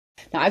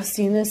Now, I've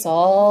seen this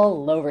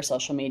all over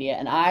social media,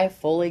 and I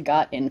fully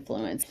got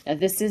influenced. Now,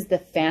 this is the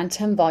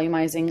Phantom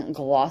Volumizing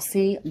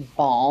Glossy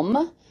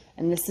Balm,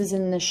 and this is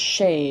in the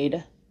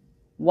shade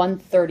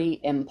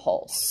 130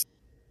 Impulse.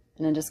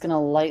 And I'm just going to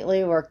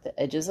lightly work the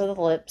edges of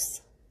the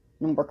lips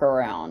and work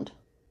around.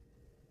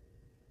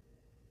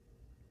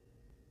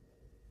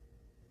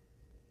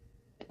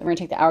 We're going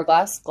to take the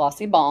Hourglass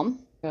Glossy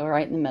Balm, go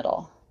right in the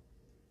middle.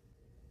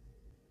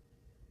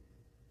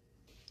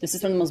 This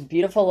is one of the most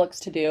beautiful looks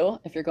to do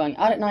if you're going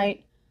out at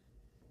night,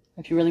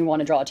 if you really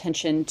want to draw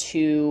attention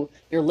to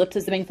your lips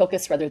as the main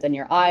focus rather than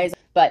your eyes.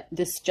 But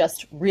this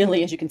just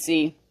really, as you can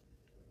see,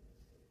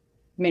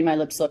 made my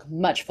lips look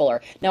much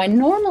fuller. Now, I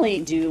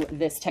normally do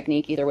this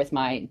technique either with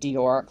my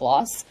Dior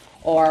gloss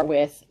or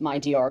with my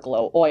Dior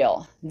Glow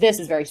Oil. This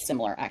is very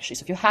similar, actually.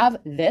 So if you have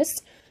this,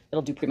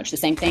 it'll do pretty much the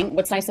same thing.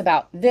 What's nice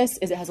about this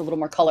is it has a little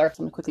more color.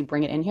 So I'm gonna quickly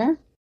bring it in here.